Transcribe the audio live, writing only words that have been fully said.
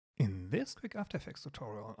In this quick After Effects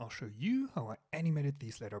tutorial, I'll show you how I animated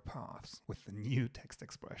these letter paths with the new text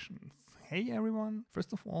expressions. Hey everyone!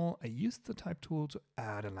 First of all, I used the type tool to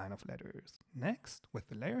add a line of letters. Next, with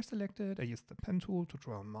the layer selected, I used the pen tool to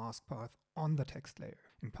draw a mask path on the text layer.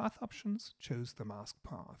 In Path Options, choose the mask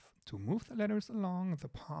path. To move the letters along the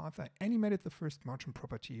path, I animated the first margin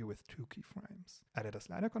property with 2 keyframes. Added a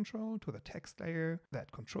slider control to the text layer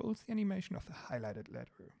that controls the animation of the highlighted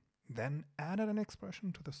letter. Then added an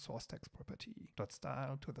expression to the source text property.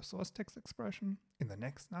 .style to the source text expression. In the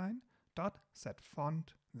next line, .set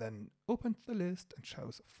font. Then opened the list and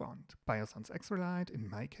chose a font. Bio-Sans Extralight in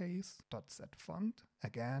my case. .set font.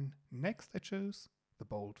 Again, next I chose the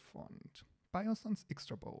bold font. Bio-Sans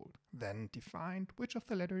Extra Bold. Then defined which of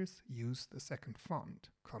the letters use the second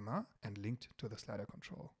font, comma, and linked to the slider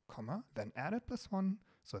control, comma. Then added +1,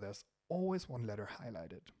 so there's always one letter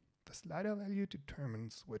highlighted. The slider value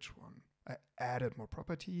determines which one. I added more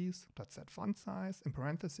properties, .set font size, in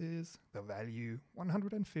parentheses, the value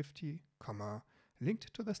 150, comma,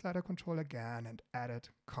 linked to the slider control again and added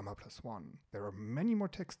comma +1. There are many more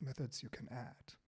text methods you can add.